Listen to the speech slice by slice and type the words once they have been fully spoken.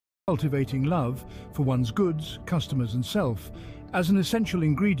cultivating love for one's goods, customers and self as an essential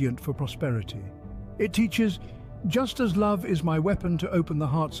ingredient for prosperity. It teaches, just as love is my weapon to open the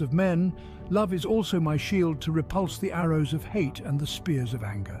hearts of men, love is also my shield to repulse the arrows of hate and the spears of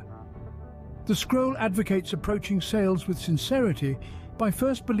anger. The scroll advocates approaching sales with sincerity by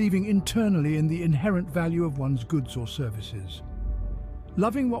first believing internally in the inherent value of one's goods or services.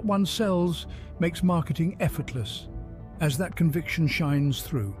 Loving what one sells makes marketing effortless, as that conviction shines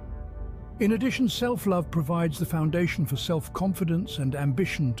through. In addition, self-love provides the foundation for self-confidence and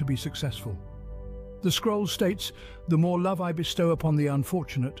ambition to be successful. The scroll states, the more love I bestow upon the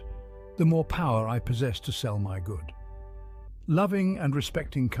unfortunate, the more power I possess to sell my good. Loving and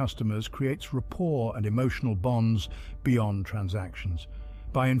respecting customers creates rapport and emotional bonds beyond transactions.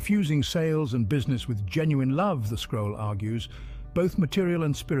 By infusing sales and business with genuine love, the scroll argues, both material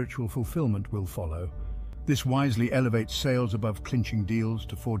and spiritual fulfillment will follow. This wisely elevates sales above clinching deals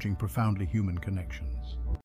to forging profoundly human connections.